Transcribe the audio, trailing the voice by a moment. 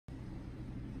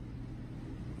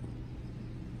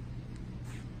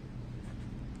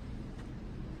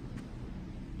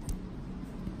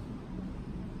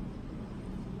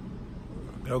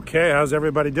Okay, how's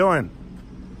everybody doing?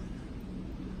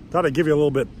 Thought I'd give you a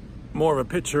little bit more of a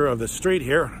picture of the street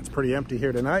here. It's pretty empty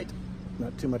here tonight.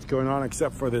 Not too much going on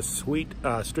except for this sweet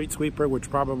street sweeper, which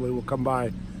probably will come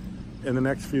by in the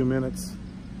next few minutes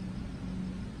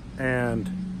and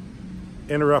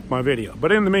interrupt my video.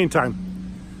 But in the meantime,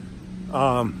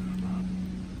 of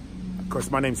course,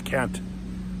 my name's Kent.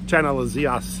 Channel is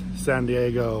EOS San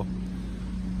Diego.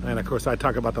 And of course, I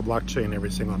talk about the blockchain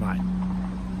every single night.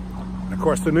 And of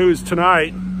course, the news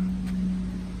tonight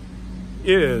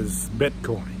is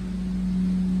Bitcoin.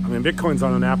 I mean, Bitcoin's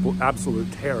on an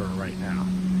absolute terror right now.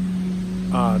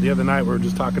 The other night, we were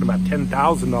just talking about $10,000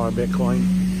 Bitcoin.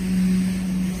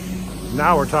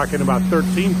 Now we're talking about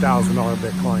 $13,000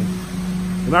 Bitcoin.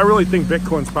 And I really think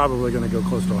Bitcoin's probably going to go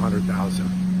close to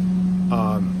 100,000.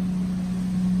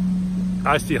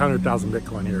 I see 100,000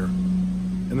 Bitcoin here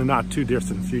in the not too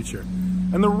distant future.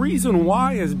 And the reason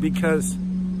why is because,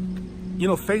 you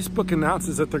know, Facebook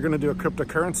announces that they're going to do a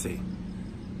cryptocurrency.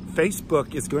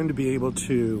 Facebook is going to be able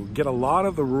to get a lot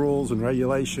of the rules and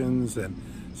regulations and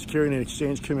Securities and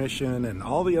Exchange Commission and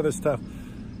all the other stuff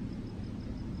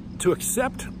to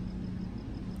accept,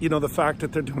 you know, the fact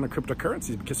that they're doing a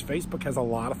cryptocurrency, because Facebook has a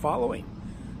lot of following.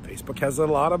 Facebook has a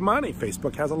lot of money.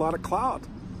 Facebook has a lot of clout.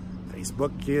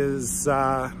 Facebook is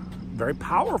very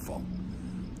powerful.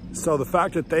 So the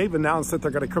fact that they've announced that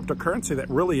they're going to cryptocurrency that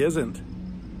really isn't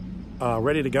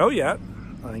ready to go yet.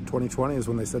 I think 2020 is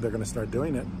when they said they're going to start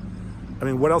doing it. I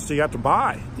mean, what else do you got to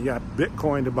buy? You got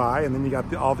Bitcoin to buy, and then you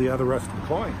got all the other rest of the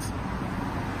coins.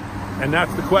 And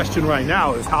that's the question right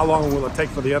now, is how long will it take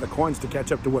for the other coins to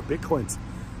catch up to what Bitcoin's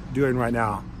doing right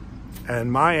now?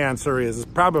 And my answer is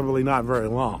probably not very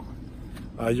long.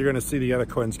 You're going to see the other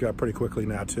coins go up pretty quickly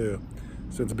now too,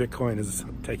 since Bitcoin is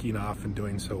taking off and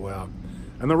doing so well.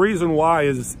 And the reason why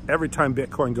is every time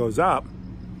Bitcoin goes up,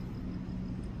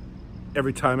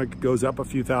 every time it goes up a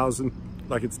few thousand,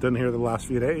 like it's done here the last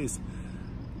few days,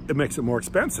 it makes it more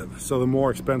expensive. So the more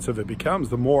expensive it becomes,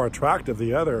 the more attractive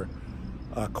the other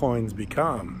coins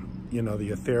become. You know,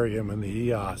 the Ethereum and the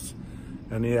EOS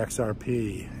and the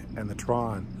XRP and the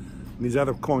Tron. And these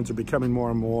other coins are becoming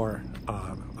more and more,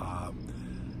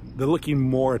 they're looking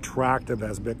more attractive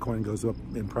as Bitcoin goes up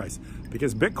in price,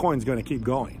 because Bitcoin's going to keep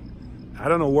going. I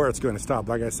don't know where it's going to stop.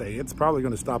 Like I say, it's probably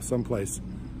going to stop someplace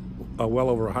well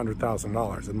over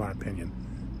 $100,000 in my opinion.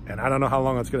 And I don't know how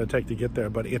long it's going to take to get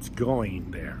there, but it's going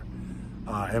there.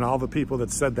 And all the people that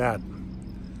said that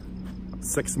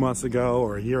 6 months ago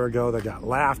or a year ago that got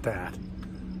laughed at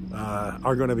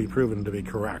are going to be proven to be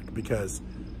correct, because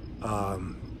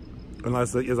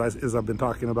unless, as I've been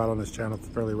talking about on this channel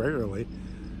fairly regularly,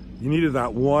 you needed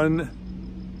that one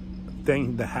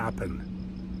thing to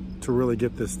happen to really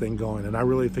get this thing going. And I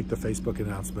really think the Facebook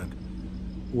announcement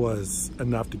was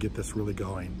enough to get this really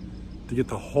going, to get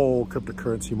the whole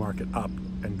cryptocurrency market up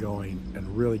and going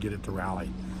and really get it to rally.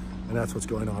 And that's what's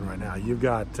going on right now. You've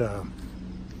got,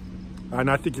 and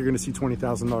I think you're going to see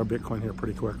 $20,000 Bitcoin here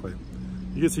pretty quickly.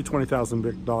 You can see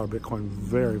 $20,000 Bitcoin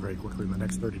very, very quickly in the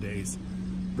next 30 days,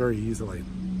 very easily.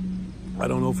 I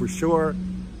don't know for sure.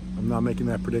 I'm not making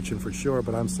that prediction for sure,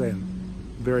 but I'm saying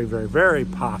very, very, very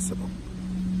possible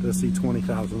to see $20,000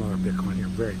 Bitcoin here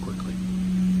very quickly.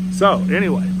 So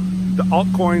anyway, the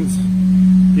altcoins,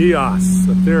 EOS,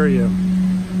 Ethereum,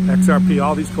 XRP,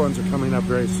 all these coins are coming up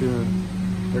very soon.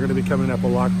 They're going to be coming up a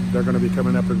lot. They're going to be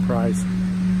coming up in price.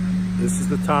 This is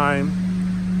the time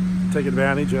to take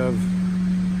advantage of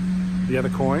the other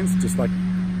coins, just like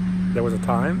there was a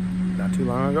time not too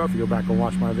long ago, if you go back and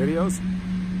watch my videos,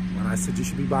 when I said you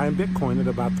should be buying Bitcoin at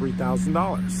about $3,000.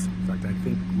 In fact, I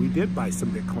think we did buy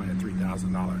some Bitcoin at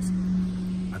 $3,000.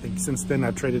 I think since then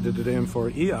I've traded it in for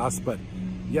EOS, but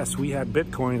yes, we had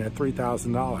Bitcoin at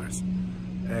 $3,000.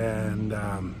 And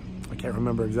I can't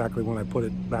remember exactly when I put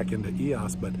it back into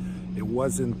EOS, but it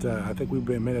wasn't, I think we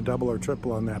made a double or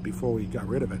triple on that before we got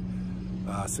rid of it.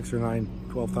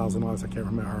 $6,000 or $12,000, I can't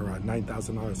remember, or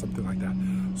 $9,000, something like that.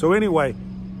 So anyway,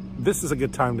 this is a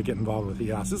good time to get involved with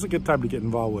EOS. This is a good time to get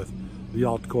involved with the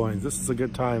altcoins. This is a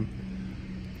good time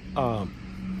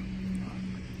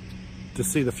to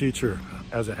see the future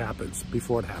as it happens,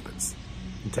 before it happens,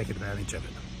 and take advantage of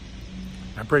it.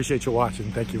 I appreciate you watching.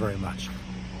 Thank you very much.